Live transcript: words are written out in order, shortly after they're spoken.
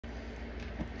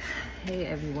Hey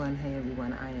everyone,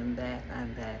 I am back.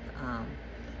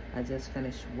 I just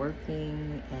finished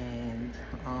working, and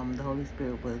the Holy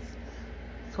Spirit was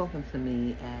talking to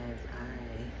me as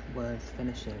I was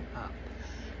finishing up.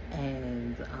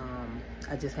 And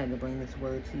I just had to bring this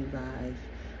word to you guys.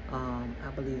 I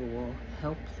believe it will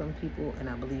help some people, and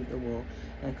I believe it will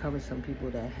encourage some people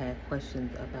that had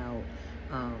questions about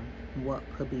what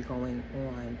could be going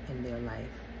on in their life.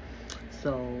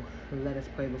 So let us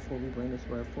pray before we bring this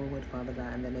word forward. Father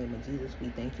God, in the name of Jesus, we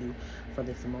thank you for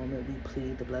this moment. We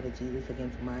plead the blood of Jesus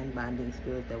against mind-binding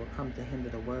spirits that will come to hinder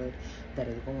the word that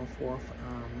is going forth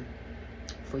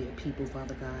for your people,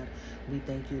 Father God. We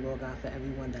thank you, Lord God, for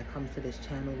everyone that comes to this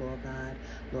channel, Lord God.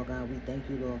 Lord God, we thank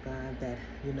you, Lord God, that,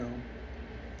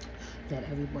 that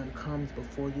everyone comes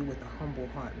before you with a humble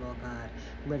heart, Lord God,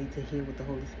 ready to hear what the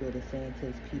Holy Spirit is saying to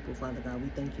his people, Father God. We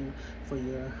thank you for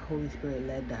your Holy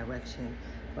Spirit-led direction,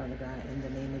 Father God. In the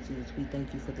name of Jesus, we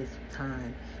thank you for this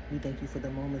time. We thank you for the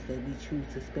moments that we choose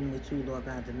to spend with you, Lord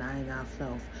God, denying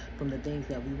ourselves from the things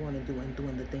that we want to do and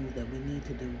doing the things that we need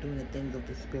to do, doing the things of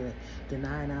the Spirit,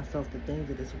 denying ourselves the things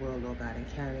of this world, Lord God, and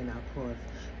carrying our cross.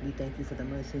 We thank you for the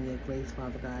mercy and your grace,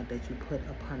 Father God, that you put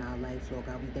upon our lives, Lord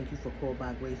God. We thank you for Called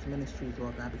by Grace Ministries,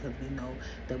 Lord God, because we know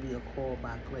that we are called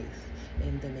by grace.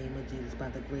 In the name of Jesus, by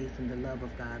the grace and the love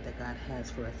of God that God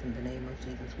has for us. In the name of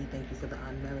Jesus, we thank you for the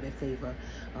unmerited favor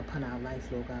upon our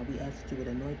life, Lord God. We ask that you would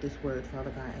anoint this word, Father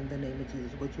God, in the name of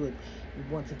Jesus, what you would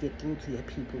want to get through to your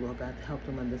people, Lord God, to help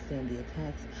them understand the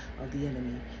attacks of the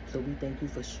enemy. So we thank you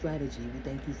for strategy. We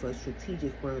thank you for a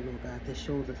strategic word, Lord God, that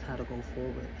shows us how to go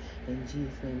forward. In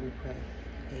Jesus' name we pray.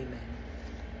 Amen.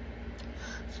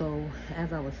 So,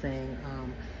 as I was saying,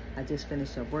 I just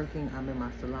finished up working. I'm in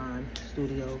my salon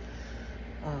studio,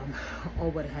 or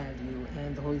what have you,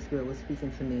 and the Holy Spirit was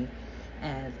speaking to me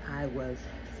as I was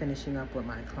finishing up with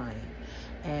my client.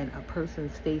 And a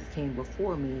person's face came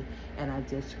before me, and I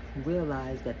just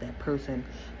realized that that person,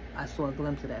 I saw a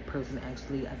glimpse of that person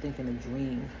actually, I think in a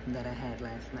dream that I had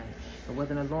last night. It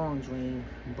wasn't a long dream,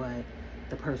 but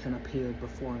the person appeared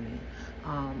before me.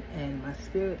 And my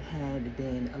spirit had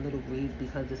been a little grieved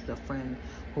because it's a friend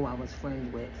who I was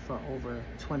friends with for over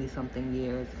 20 something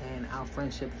years, and our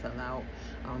friendship fell out.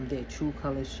 Their true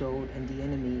colors showed, and the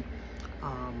enemy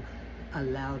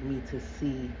allowed me to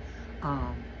see,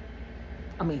 not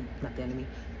the enemy,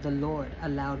 the Lord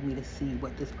allowed me to see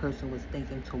what this person was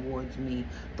thinking towards me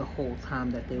the whole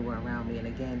time that they were around me. And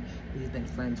again, we had been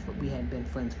friends for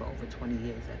over 20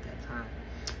 years at that time.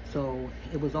 So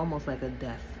it was almost like a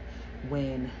death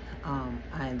when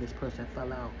I and this person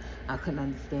fell out. I couldn't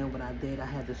understand what I did. I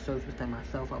had to search within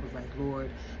myself. I was like,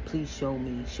 Lord, please show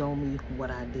me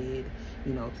what I did,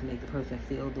 to make the person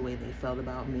feel the way they felt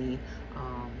about me.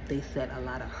 They said a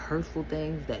lot of hurtful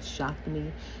things that shocked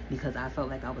me because I felt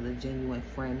like I was a genuine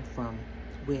friend from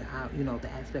where the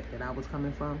aspect that I was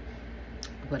coming from.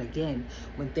 But again,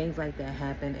 when things like that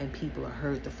happen and people are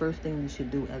hurt, the first thing we should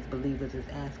do as believers is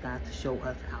ask God to show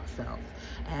us ourselves.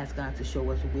 Ask God to show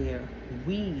us where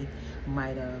we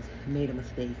might have made a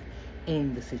mistake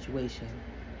in the situation.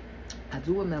 I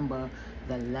do remember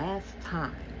the last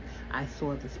time I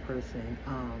saw this person,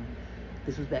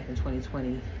 this was back in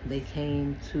 2020. They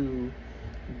came to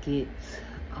get,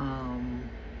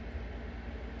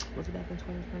 was it back in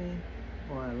 2020?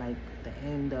 Or like the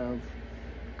end of,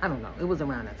 I don't know. It was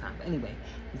around that time. But anyway,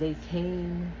 they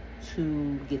came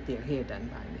to get their hair done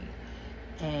by me.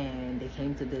 And they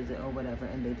came to visit or whatever,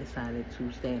 and they decided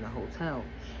to stay in a hotel.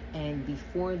 And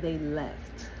before they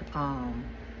left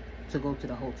to go to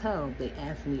the hotel, they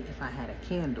asked me if I had a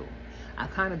candle. I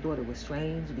kind of thought it was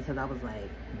strange because I was like,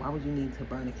 why would you need to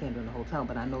burn a candle in a hotel?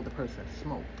 But I know the person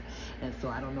smoked. And so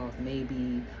I don't know if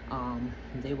maybe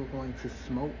they were going to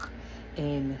smoke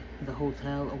in the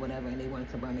hotel or whatever, and they wanted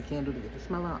to burn a candle to get the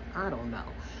smell out. I don't know.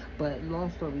 But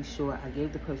long story short, I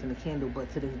gave the person a candle,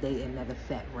 but to this day it never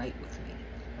sat right with me.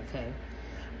 Okay.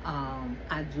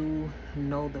 I do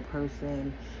know the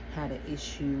person had an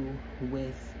issue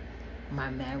with my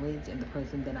marriage and the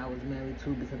person that I was married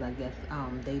to, because I guess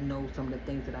they know some of the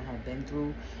things that I had been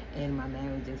through in my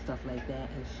marriage and stuff like that.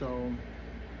 And so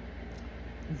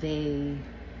they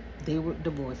were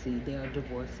divorcee. They are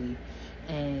divorcee.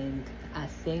 And I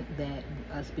think that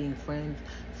us being friends,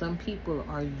 some people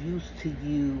are used to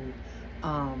you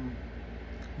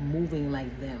moving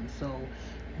like them. So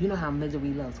you know how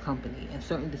misery loves company, and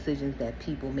certain decisions that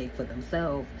people make for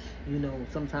themselves,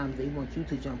 sometimes they want you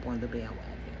to jump on the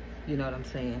bandwagon. You know what I'm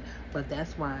saying? But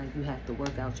that's why you have to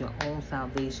work out your own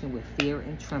salvation with fear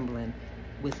and trembling.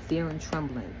 With fear and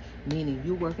trembling, meaning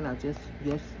you working out just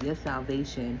your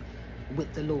salvation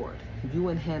with the Lord. You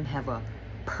and him have a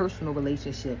personal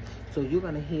relationship. So you're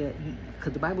going to hear,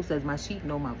 because the Bible says, my sheep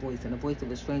know my voice, and the voice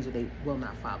of a stranger they will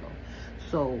not follow.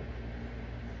 So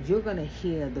you're going to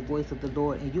hear the voice of the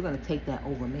Lord, and you're going to take that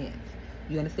over man's.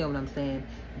 You understand what I'm saying?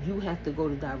 You have to go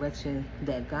the direction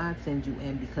that God sends you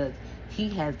in, because he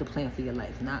has the plan for your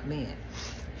life, not man.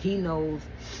 He knows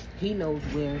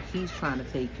where he's trying to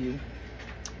take you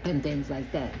and things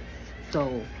like that.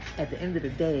 So at the end of the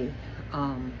day,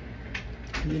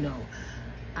 you know,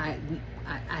 I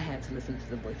had to listen to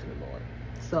the voice of the Lord.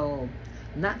 So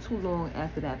not too long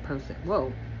after that person,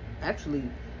 well, actually,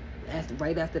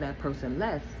 right after that person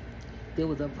left, there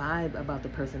was a vibe about the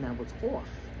person that was off.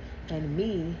 And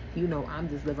me, you know, I'm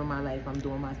just living my life, I'm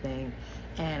doing my thing,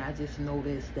 and I just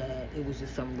noticed that it was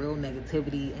just some real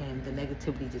negativity, and the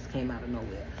negativity just came out of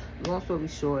nowhere. Long story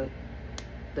short,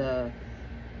 the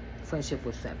friendship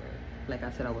was severed. Like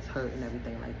I said, I was hurt and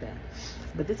everything like that.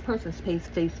 But this person's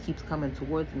face keeps coming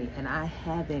towards me, and I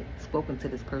haven't spoken to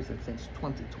this person since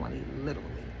 2020,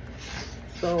 literally.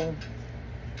 So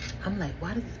I'm like,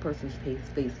 why does this person's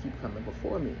face keep coming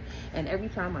before me? And every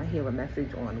time I hear a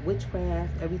message on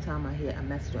witchcraft, every time I hear a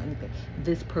message on anything,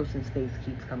 this person's face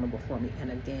keeps coming before me.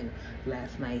 And again,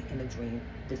 last night in a dream,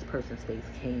 this person's face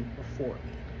came before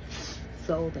me.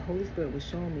 So the Holy Spirit was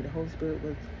showing me, the Holy Spirit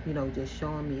was, you know, just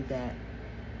showing me that,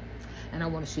 and I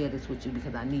want to share this with you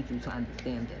because I need you to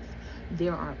understand this.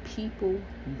 There are people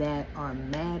that are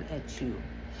mad at you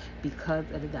because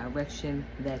of the direction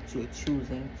that you're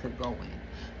choosing to go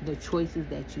in, the choices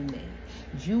that you made.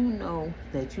 You know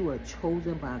that you are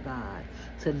chosen by God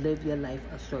to live your life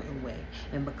a certain way,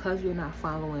 and because you're not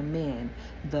following man,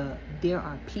 there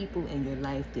are people in your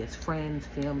life, there's friends,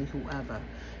 family, whoever,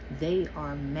 they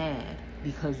are mad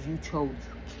because you chose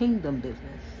kingdom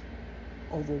business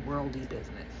over worldly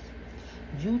business.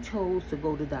 You chose to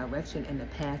go the direction and the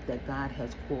path that God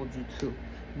has called you to,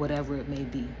 whatever it may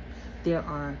be. There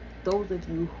are those of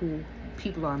you who,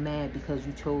 people are mad because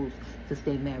you chose to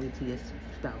stay married to your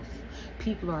spouse.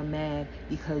 People are mad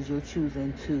because you're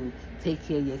choosing to take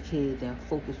care of your kids and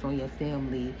focus on your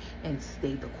family and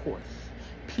stay the course.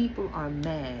 People are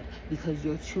mad because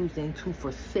you're choosing to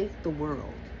forsake the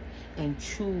world and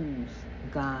choose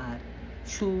God,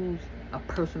 choose a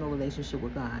personal relationship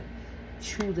with God,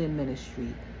 choosing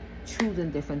ministry, choosing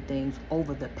different things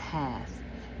over the path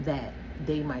that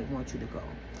they might want you to go.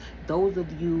 Those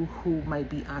of you who might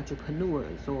be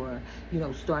entrepreneurs or, you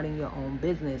know, starting your own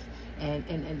business,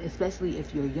 and especially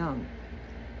if you're young,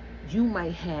 you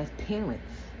might have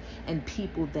parents and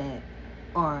people that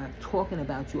are talking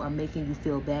about you, are making you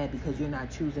feel bad because you're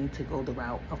not choosing to go the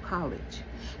route of college,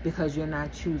 because you're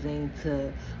not choosing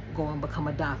to go and become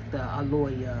a doctor, a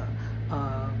lawyer,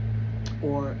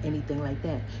 or anything like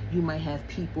that. You might have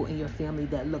people in your family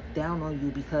that look down on you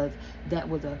because that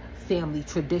was a family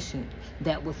tradition.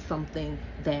 That was something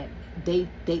that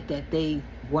they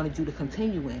wanted you to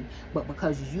continue in. But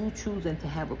because you choosing to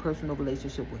have a personal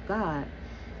relationship with God,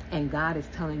 and God is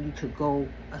telling you to go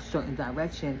a certain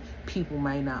direction, people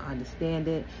might not understand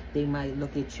it. They might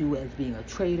look at you as being a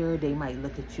traitor. They might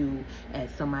look at you as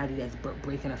somebody that's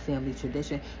breaking a family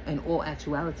tradition. In all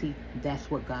actuality, that's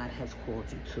what God has called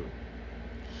you to.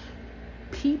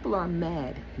 People are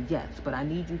mad, yes, but I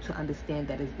need you to understand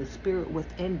that it's the spirit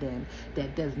within them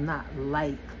that does not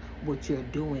like what you're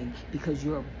doing, because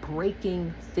you're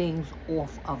breaking things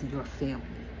off of your family,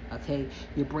 okay?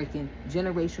 You're breaking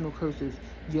generational curses.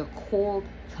 You're called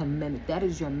to ministry. That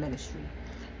is your ministry.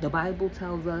 The Bible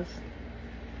tells us,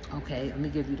 okay, let me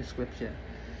give you the scripture.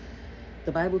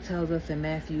 The Bible tells us in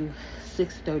Matthew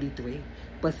 6:33,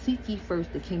 but seek ye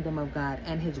first the kingdom of God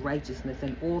and his righteousness,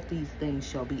 and all these things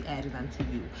shall be added unto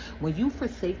you. When you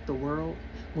forsake the world,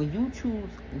 when you choose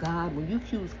God, when you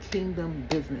choose kingdom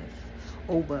business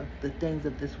over the things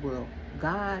of this world,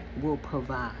 God will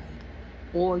provide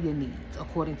all your needs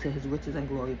according to his riches and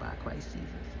glory by Christ Jesus.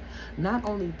 Not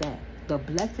only that, the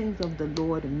blessings of the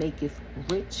Lord maketh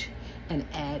rich and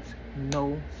adds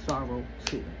no sorrow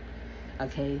to.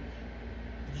 Okay?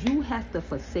 You have to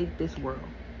forsake this world.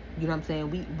 You know what I'm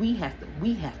saying? We have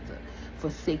to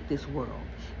forsake this world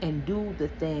and do the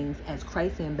things as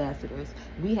Christ's ambassadors.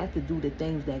 We have to do the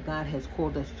things that God has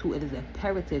called us to. It is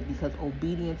imperative, because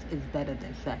obedience is better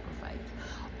than sacrifice.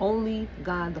 Only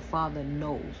God the Father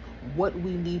knows what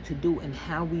we need to do and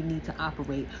how we need to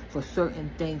operate for certain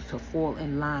things to fall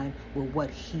in line with what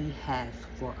he has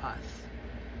for us.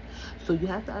 So you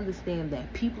have to understand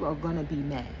that people are going to be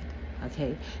mad.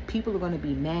 Okay, people are going to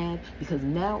be mad because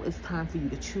now it's time for you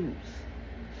to choose.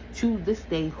 Choose this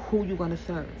day who you're going to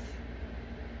serve.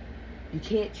 You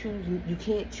can't choose.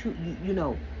 You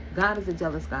know, God is a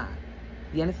jealous God.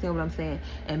 You understand what I'm saying?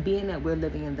 And being that we're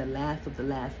living in the last of the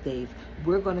last days,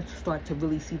 we're going to start to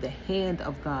really see the hand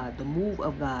of God, the move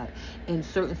of God in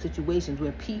certain situations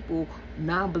where people,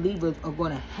 non-believers, are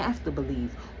going to have to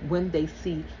believe when they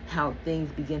see how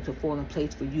things begin to fall in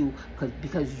place for you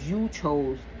because you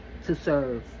chose to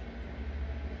serve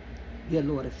your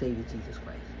Lord and Savior, Jesus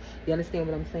Christ. You understand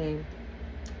what I'm saying?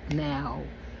 Now,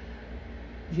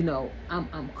 you know,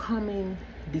 I'm coming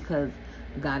because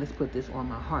God has put this on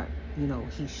my heart. You know,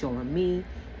 he's showing me,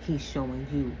 he's showing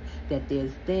you that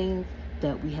there's things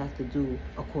that we have to do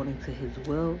according to his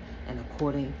will and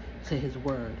according to his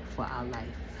word for our life.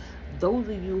 Those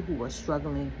of you who are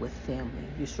struggling with family,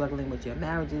 you're struggling with your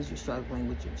marriages, you're struggling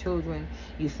with your children,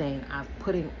 you're saying, I'm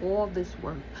putting all this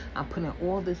work,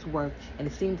 and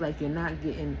it seems like you're not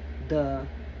getting the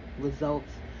results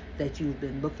that you've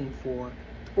been looking for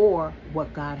or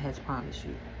what God has promised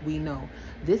you. We know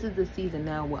this is the season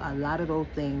now where a lot of those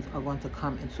things are going to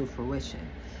come into fruition.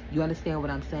 You understand what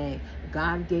I'm saying?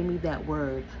 God gave me that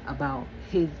word about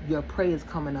your prayers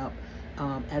coming up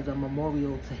as a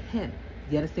memorial to him.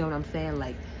 You understand what I'm saying?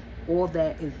 Like, all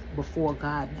that is before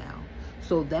God now.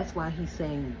 So that's why he's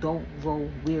saying, don't grow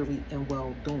weary in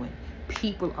well doing.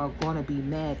 People are going to be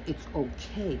mad. It's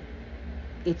okay.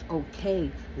 It's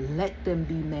okay. Let them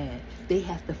be mad. They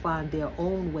have to find their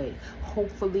own way.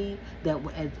 Hopefully that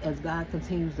as God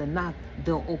continues to knock,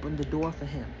 they'll open the door for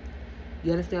him.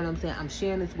 You understand what I'm saying? I'm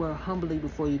sharing this word humbly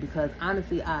before you because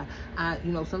honestly, I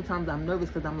you know, sometimes I'm nervous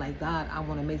because I'm like, God, I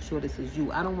want to make sure this is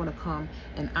you. I don't want to come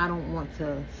and I don't want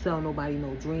to sell nobody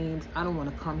no dreams. I don't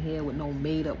want to come here with no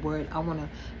made up word. I want to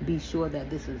be sure that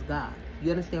this is God.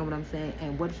 You understand what I'm saying?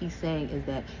 And what he's saying is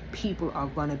that people are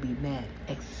going to be mad.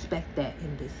 Expect that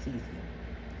in this season.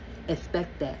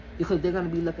 Expect that, because they're going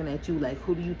to be looking at you like,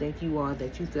 who do you think you are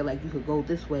that you feel like you could go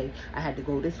this way? I had to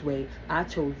go this way. I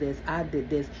chose this. I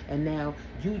did this. And now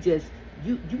you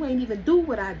ain't even do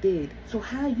what I did. So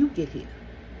how you get here?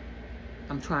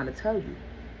 I'm trying to tell you.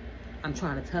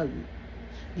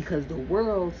 Because the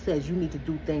world says you need to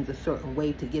do things a certain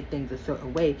way to get things a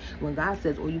certain way, when God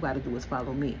says all you got to do is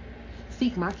follow me.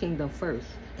 Seek my kingdom first,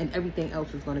 and everything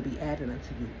else is going to be added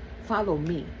unto you. Follow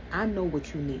me. I know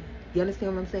what you need. You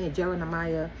understand what I'm saying?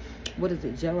 Jeremiah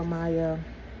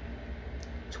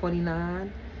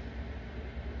 29.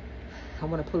 I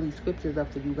want to pull these scriptures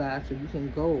up for you guys so you can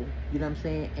go, you know what I'm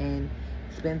saying, and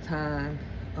spend time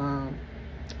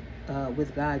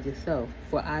with God yourself.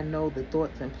 For I know the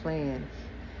thoughts and plans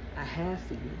I have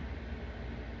for you,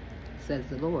 says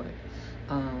the Lord.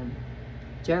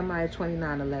 Jeremiah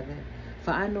 29:11. For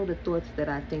I know the thoughts that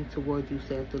I think toward you,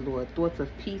 says the Lord, thoughts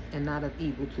of peace and not of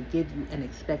evil, to give you an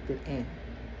expected end.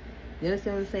 You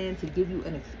understand what I'm saying? To give you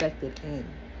an expected end.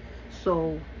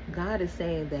 So God is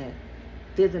saying that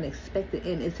there's an expected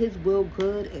end. Is his will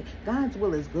good? God's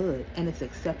will is good and it's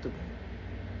acceptable.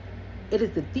 It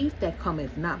is the thief that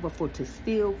cometh not before to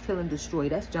steal, kill, and destroy.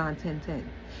 That's John 10:10.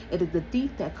 It is the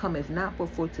thief that cometh not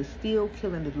before to steal,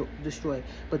 kill, and destroy.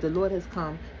 But the Lord has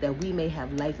come that we may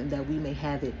have life and that we may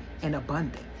have it in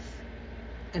abundance.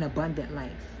 An abundant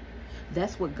life.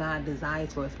 That's what God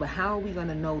desires for us. But how are we going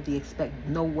to know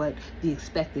what the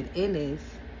expected end is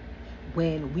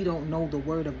when we don't know the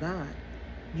word of God?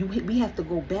 We have to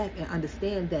go back and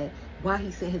understand that why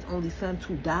he sent his only son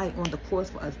to die on the cross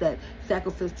for us, that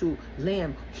sacrificial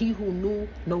lamb, he who knew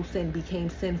no sin became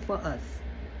sin for us.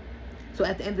 So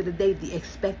at the end of the day, the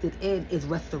expected end is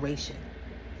restoration,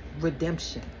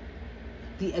 redemption.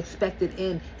 The expected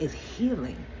end is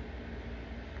healing.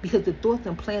 Because the thoughts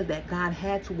and plans that God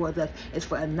had towards us is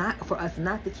for us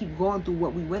not to keep going through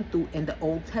what we went through in the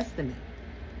Old Testament.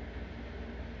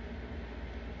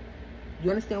 You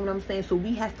understand what I'm saying? So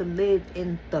we have to live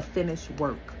in the finished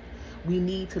work. We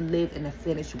need to live in the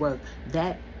finished work.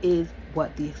 That is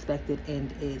what the expected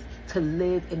end is. To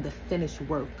live in the finished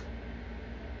work.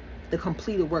 The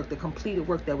completed work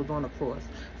that was on the cross.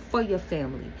 For your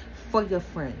family, for your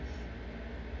friends.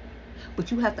 But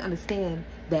you have to understand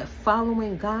that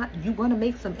following God, you're going to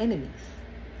make some enemies.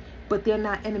 But they're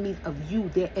not enemies of you.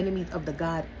 They're enemies of the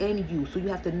God in you. So you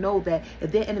have to know that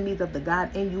if they're enemies of the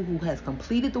God in you who has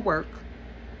completed the work,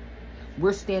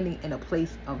 we're standing in a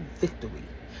place of victory.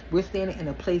 We're standing in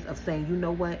a place of saying, you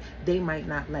know what? They might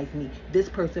not like me. This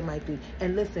person might be.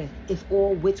 And listen, it's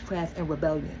all witchcraft and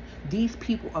rebellion. These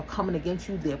people are coming against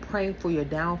you. They're praying for your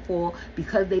downfall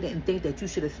because they didn't think that you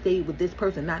should have stayed with this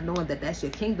person, not knowing that that's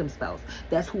your kingdom spouse.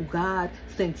 That's who God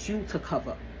sent you to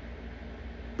cover.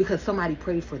 Because somebody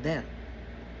prayed for them.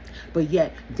 But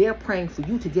yet, they're praying for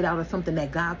you to get out of something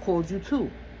that God called you to.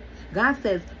 God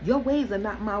says, your ways are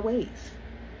not my ways.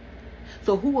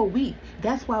 So who are we?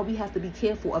 That's why we have to be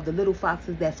careful of the little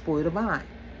foxes that spoil the vine.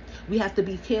 We have to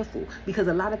be careful, because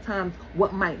a lot of times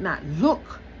what might not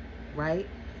look, right,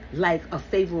 like a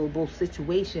favorable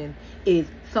situation is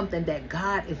something that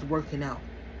God is working out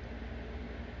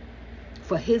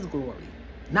for his glory.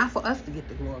 Not for us to get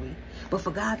the glory, but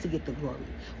for God to get the glory.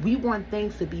 We want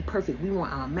things to be perfect. We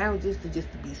want our marriages to just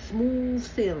be smooth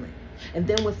sailing. And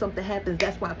then when something happens,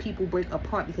 that's why people break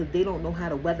apart, because they don't know how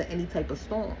to weather any type of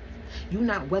storm. You're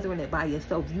not weathering it by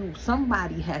yourself.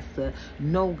 Somebody has to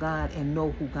know God and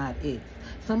know who God is.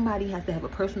 Somebody has to have a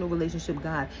personal relationship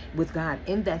with God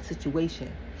in that situation,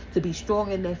 to be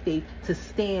strong in their faith, to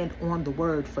stand on the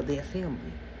word for their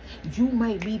family. You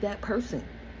might be that person.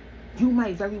 You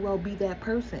might very well be that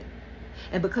person.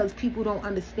 And because people don't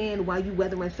understand why you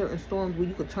weathering certain storms where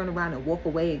you could turn around and walk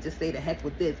away and just say the heck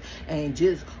with this and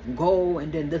just go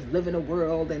and then just live in a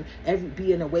world and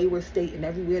be in a wayward state, and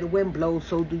everywhere the wind blows,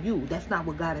 so do you. That's not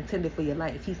what God intended for your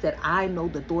life. He said, I know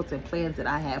the thoughts and plans that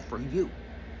I have for you.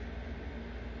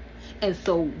 And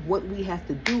so what we have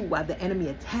to do while the enemy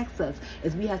attacks us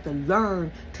is we have to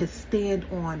learn to stand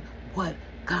on what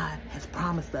God has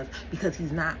promised us, because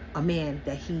he's not a man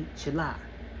that he should lie.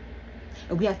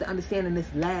 And we have to understand in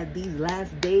these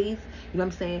last days, you know what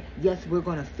I'm saying? Yes, we're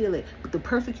going to feel it. But the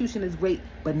persecution is great,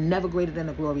 but never greater than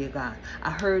the glory of God. I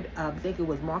heard, I think it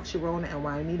was Mark Sharona and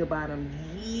Juanita Bottom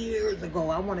years ago.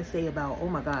 I want to say about, oh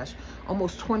my gosh,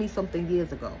 almost 20-something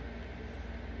years ago.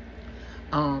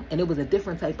 And it was a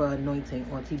different type of anointing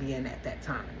on TBN at that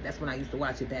time. That's when I used to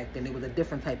watch it back then. It was a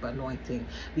different type of anointing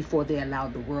before they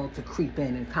allowed the world to creep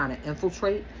in and kind of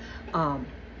infiltrate.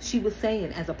 She was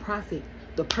saying, as a prophet,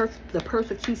 the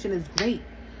persecution is great,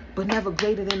 but never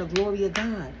greater than the glory of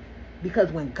God. Because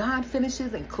when God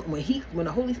finishes and when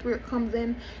the Holy Spirit comes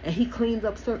in and he cleans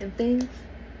up certain things,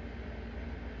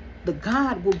 the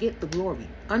God will get the glory.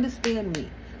 Understand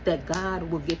me, that God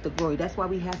will get the glory. That's why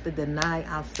we have to deny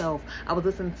ourselves. I was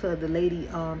listening to the lady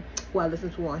who I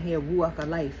listened to on here, Ruach of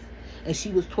Life, and she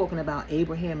was talking about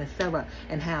Abraham and Sarah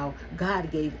and how God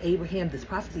gave Abraham this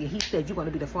prophecy, and he said, you're going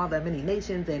to be the father of many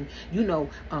nations. And you know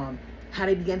how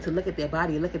they began to look at their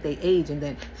body, look at their age, and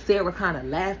then Sarah kind of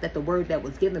laughed at the word that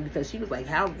was given, because she was like,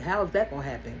 how is that going to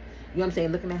happen? You know what I'm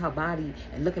saying? Looking at her body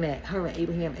and looking at her and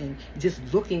Abraham and just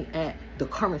looking at the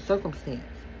current circumstance.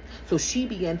 So she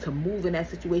began to move in that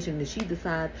situation, and she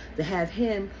decided to have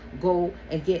him go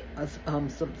and get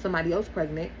somebody else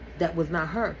pregnant that was not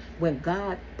her. When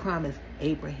God promised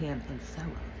Abraham and Sarah,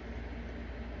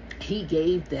 he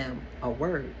gave them a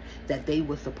word that they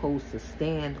were supposed to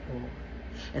stand on.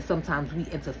 And sometimes we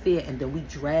interfere, and then we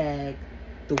drag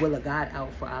the will of God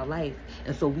out for our life.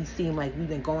 And so we seem like we've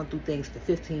been going through things for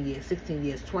 15 years, 16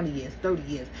 years, 20 years, 30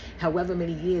 years, however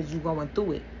many years you're going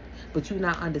through it. But you're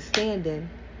not understanding,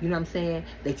 you know what I'm saying,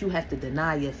 that you have to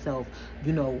deny yourself.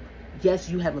 You know, yes,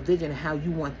 you have a vision of how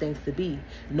you want things to be.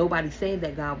 Nobody's saying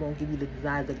that God won't give you the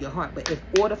desires of your heart. But in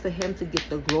order for him to get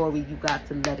the glory, you got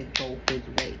to let it go his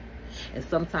way. And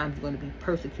sometimes you're going to be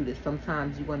persecuted.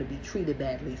 Sometimes you're going to be treated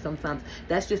badly. Sometimes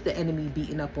that's just the enemy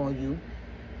beating up on you,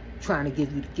 trying to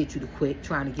get you to quit,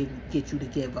 trying to get you to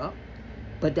give up.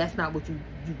 But that's not what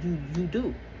you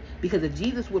do. Because if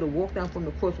Jesus would have walked down from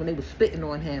the cross when they were spitting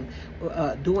on him,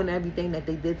 doing everything that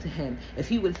they did to him, if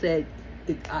he would have said,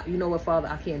 you know what, Father,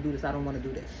 I can't do this, I don't want to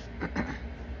do this.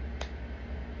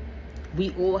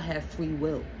 We all have free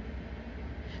will.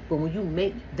 But when you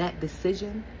make that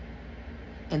decision,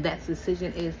 and that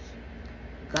decision is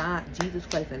God, Jesus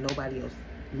Christ, and nobody else,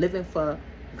 living for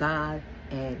God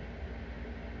and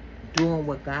doing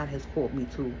what God has called me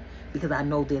to, because I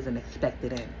know there's an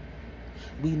expected end.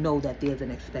 We know that there's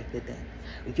an expected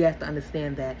end. You have to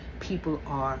understand that people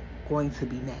are going to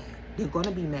be mad. They're going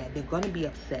to be mad. They're going to be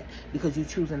upset because you're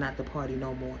choosing not to party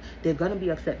no more. They're going to be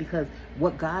upset because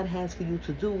what God has for you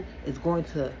to do is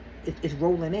it's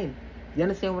rolling in. You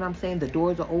understand what I'm saying? The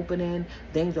doors are opening.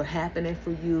 Things are happening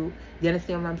for you. You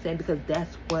understand what I'm saying? Because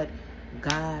that's what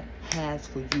God has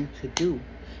for you to do.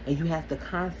 And you have to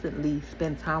constantly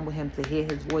spend time with him to hear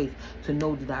his voice, to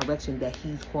know the direction that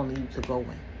he's calling you to go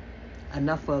in.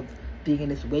 Enough of being in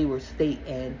this wayward state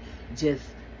and just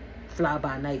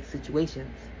fly-by-night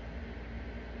situations.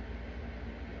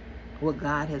 What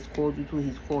God has called you to,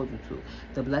 he's called you to.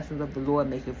 The blessings of the Lord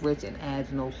maketh rich and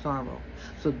adds no sorrow.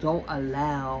 So don't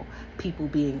allow people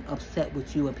being upset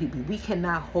with you. And people, we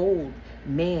cannot hold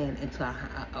man into a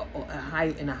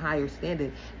higher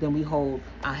standard than we hold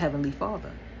our Heavenly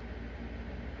Father.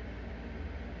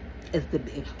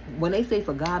 When they say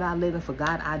for God I live and for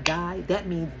God I die, that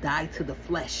means die to the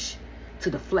flesh, to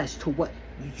what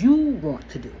you want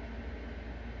to do.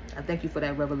 I thank you for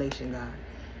that revelation, God.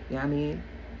 You know what I mean?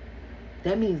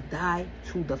 That means die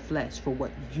to the flesh for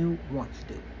what you want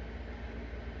to do.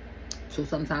 So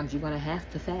sometimes you're going to have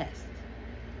to fast.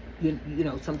 You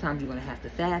know, sometimes you're going to have to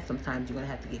fast. Sometimes you're going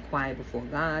to have to get quiet before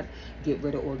God. Get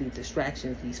rid of all these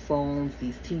distractions, these phones,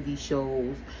 these TV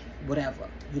shows, whatever.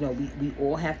 You know, we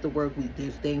all have to work.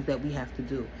 There's things that we have to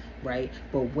do, right?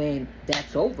 But when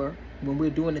that's over, when we're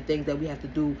doing the things that we have to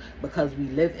do because we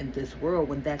live in this world,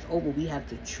 when that's over, we have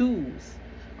to choose.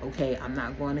 Okay, I'm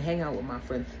not going to hang out with my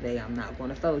friends today. I'm not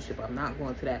going to fellowship. I'm not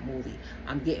going to that movie.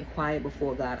 I'm getting quiet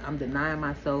before God. I'm denying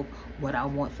myself what I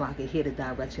want so I can hear the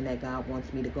direction that God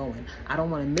wants me to go in. I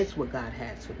don't want to miss what God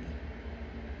has for me.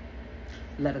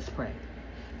 Let us pray.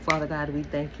 Father God, we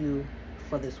thank you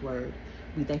for this word.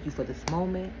 We thank you for this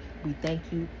moment. We thank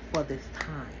you for this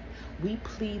time. We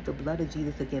plead the blood of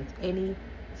Jesus against any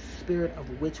spirit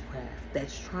of witchcraft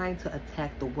that's trying to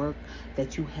attack the work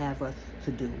that you have us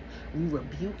to do. We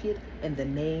rebuke it in the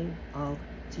name of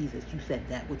Jesus. You said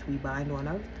that which we bind on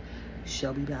earth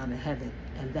shall be bound in heaven,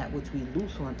 and that which we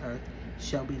loose on earth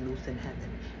shall be loose in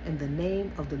heaven. In the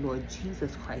name of the Lord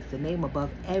Jesus Christ, the name above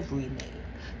every name,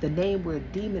 the name where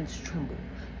demons tremble,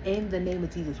 in the name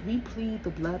of Jesus, we plead the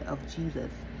blood of Jesus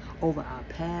over our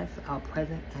past, our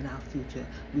present, and our future.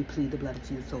 We plead the blood of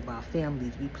Jesus over our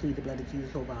families. We plead the blood of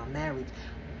Jesus over our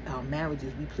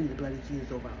marriages. We plead the blood of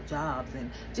Jesus over our jobs,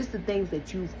 and just the things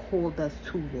that you've called us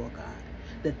to, Lord God.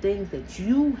 The things that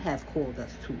you have called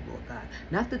us to, Lord God.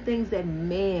 Not the things that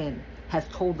man has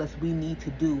told us we need to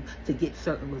do to get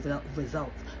certain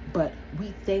results. But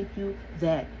we thank you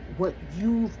that what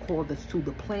you've called us to,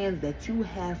 the plans that you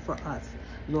have for us,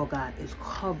 Lord God, is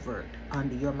covered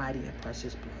under your mighty and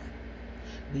precious blood.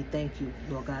 We thank you,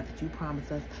 Lord God, that you promise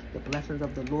us the blessings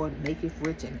of the Lord maketh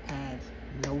rich and adds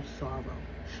no sorrow.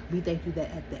 We thank you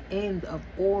that at the end of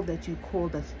all that you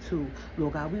called us to,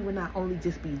 Lord God, we will not only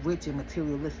just be rich and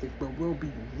materialistic, but we'll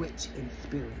be rich in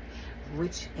spirit,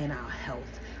 rich in our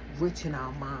health, rich in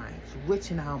our minds,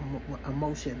 rich in our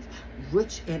emotions,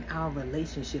 rich in our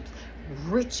relationships,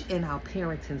 rich in our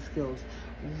parenting skills,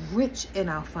 rich in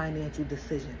our financial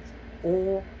decisions.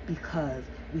 All because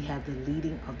we have the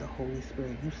leading of the Holy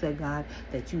Spirit. You said, God,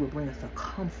 that you would bring us a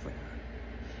comforter.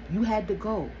 You had to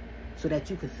go so that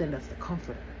you could send us the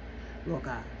comforter, Lord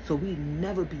God, so we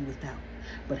never be without.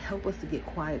 But help us to get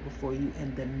quiet before you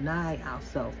and deny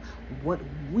ourselves what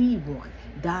we want.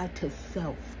 Die to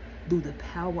self through the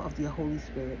power of your Holy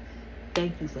Spirit.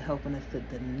 Thank you for helping us to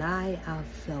deny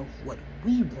ourselves what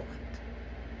we want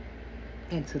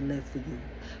and to live for you.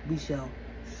 We shall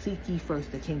seek ye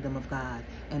first the kingdom of God,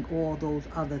 and all those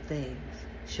other things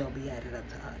shall be added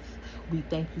unto us. We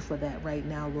thank you for that right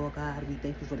now, Lord God. We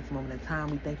thank you for this moment in time.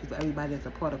 We thank you for everybody that's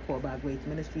a part of Called by Grace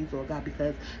Ministries, Lord God,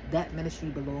 because that ministry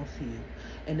belongs to you.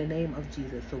 In the name of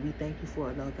Jesus. So we thank you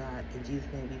for it, Lord God. In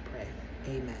Jesus' name we pray.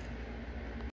 Amen.